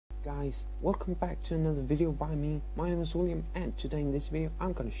Guys, welcome back to another video by me. My name is William, and today in this video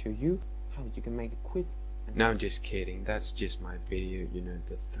I'm gonna show you how you can make a quick. No, I'm just kidding. That's just my video,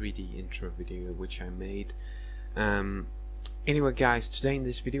 the 3D intro video which I made. Anyway guys, today in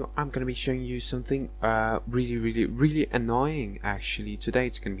this video I'm gonna be showing you something really annoying. Actually, today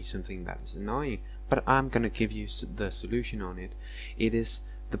it's gonna be something that is annoying, but I'm gonna give you the solution on it. It is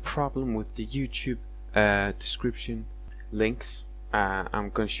the problem with the YouTube description links.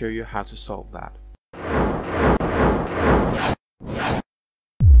 I'm going to show you how to solve that.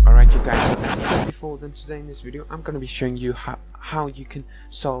 Alright you guys, so as I said before, then today in this video I'm going to be showing you how you can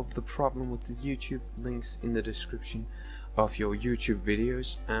solve the problem with the YouTube links in the description of your YouTube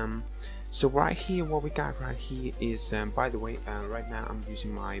videos. So right here, what we got right here is, by the way, right now I'm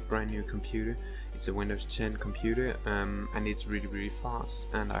using my brand new computer. It's a Windows 10 computer, and it's really fast,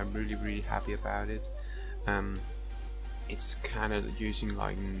 and I'm really happy about it. It's kind of using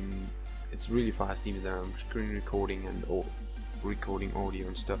it's really fast, even though I'm screen recording and recording audio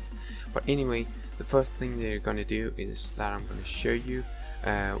and stuff. But anyway, the first thing they're gonna do is that I'm gonna show you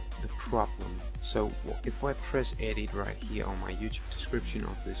the problem. So if I press edit right here on my YouTube description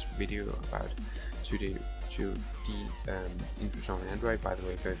of this video about to the intros on Android, by the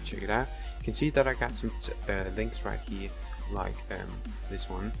way, go check it out. You can see that I got some links right here, like this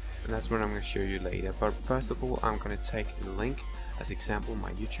one, and that's what I'm going to show you later. But first of all, I'm going to take a link as example,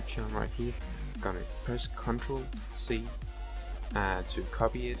 my YouTube channel right here. I'm going to press Ctrl C to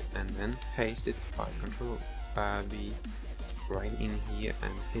copy it, and then paste it by Ctrl V right in here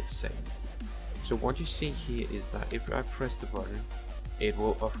and hit save. So what you see here is that if I press the button, it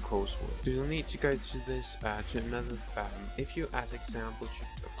will of course work. So you'll need to go to this to another. If you, as example,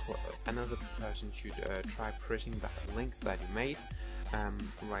 another person should try pressing that link that you made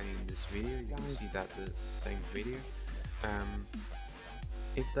right in this video. You can see that there's the same video.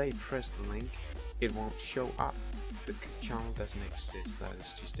 If they press the link, it won't show up. The channel doesn't exist. That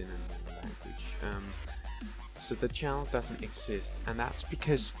is just in another language. So the channel doesn't exist, and that's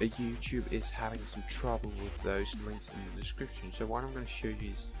because YouTube is having some trouble with those links in the description. So what I'm going to show you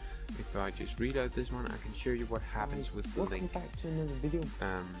is, if I just reload this one, I can show you what happens with the link. Back to another video.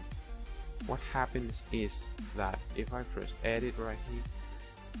 What happens is that if I press edit right here,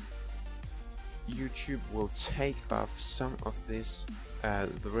 YouTube will take off some of this,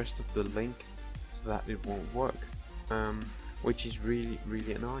 the rest of the link, so that it won't work, which is really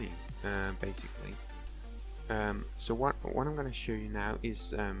annoying, basically. So what I'm going to show you now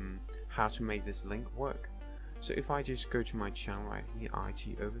is how to make this link work. So if I just go to my channel right here,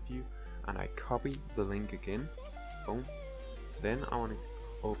 IT overview, and I copy the link again, boom, then I want to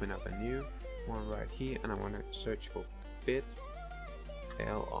open up a new one right here, and I want to search for bit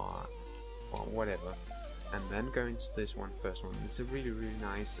LR or whatever, and then go into this first one. It's a really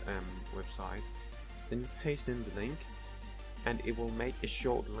nice website. Then you paste in the link, and it will make a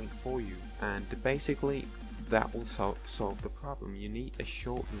short link for you, and basically that will solve the problem. You need a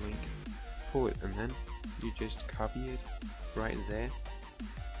short link for it, and then you just copy it right there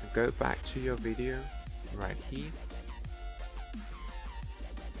and go back to your video right here,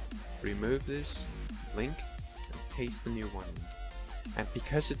 remove this link and paste the new one in. And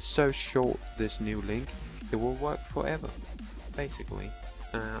because it's so short, this new link, it will work forever, basically.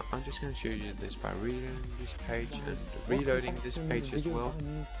 I'm just going to show you this by reading this page and reloading this page as well,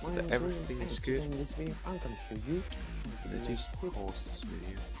 so that everything is good. Just pause this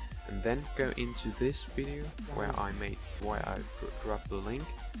video and then go into this video where I dropped the link,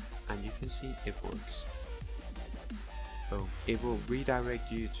 and you can see it works. Oh, it will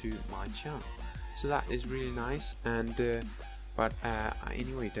redirect you to my channel, so that is really nice. And but I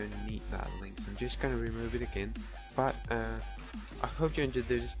anyway don't need that link, so I'm just going to remove it again. But I hope you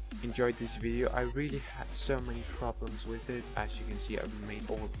enjoyed this video. I really had so many problems with it. As you can see, I've made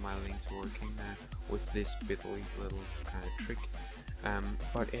all of my links working with this little kind of trick.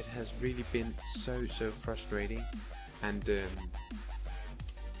 But it has really been so frustrating, and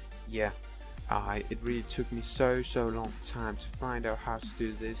yeah, it really took me so long time to find out how to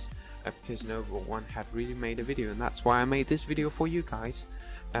do this, because no one had really made a video, and that's why I made this video for you guys.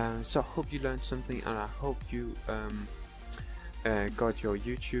 So I hope you learned something, and I hope you got your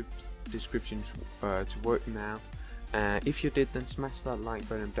YouTube descriptions to work now. If you did, then smash that like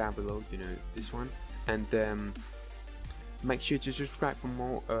button down below, this one, and make sure to subscribe for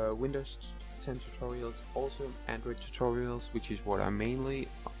more Windows 10 tutorials, also Android tutorials, which is what I mainly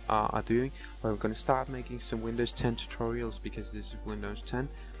are doing. But I'm going to start making some Windows 10 tutorials because this is Windows 10.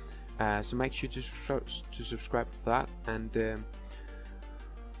 So make sure to subscribe for that, and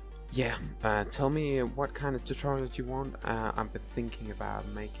yeah, tell me what kind of tutorials you want. I've been thinking about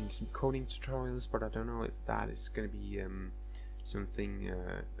making some coding tutorials, but I don't know if that is going to be something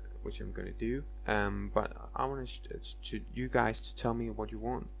which I'm going to do. But I want to you guys to tell me what you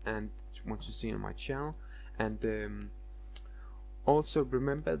want and want to see on my channel. And also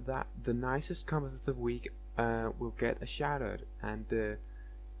remember that the nicest comment of the week will get a shout out. And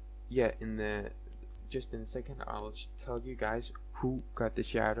yeah, just in a second I'll tell you guys who got the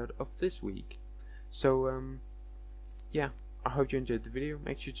shout out of this week. So yeah, I hope you enjoyed the video.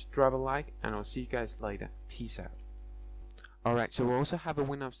 Make sure to drop a like, and I'll see you guys later. Peace out. Alright, so we also have a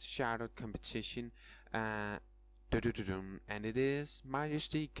winner of the shout out competition, and it is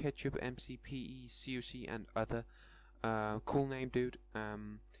Majesty, Ketchup, MCPE, COC, and other. Cool name, dude.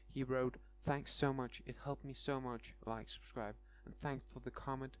 He wrote, "Thanks so much, it helped me so much. Like, subscribe, and thanks for the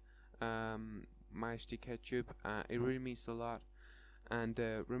comment, Majesty Ketchup. It really means a lot." And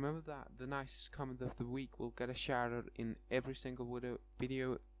remember that the nicest comment of the week will get a shout out in every single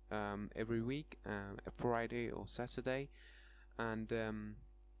video every week, Friday or Saturday. And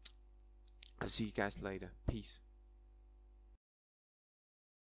I'll see you guys later. Peace.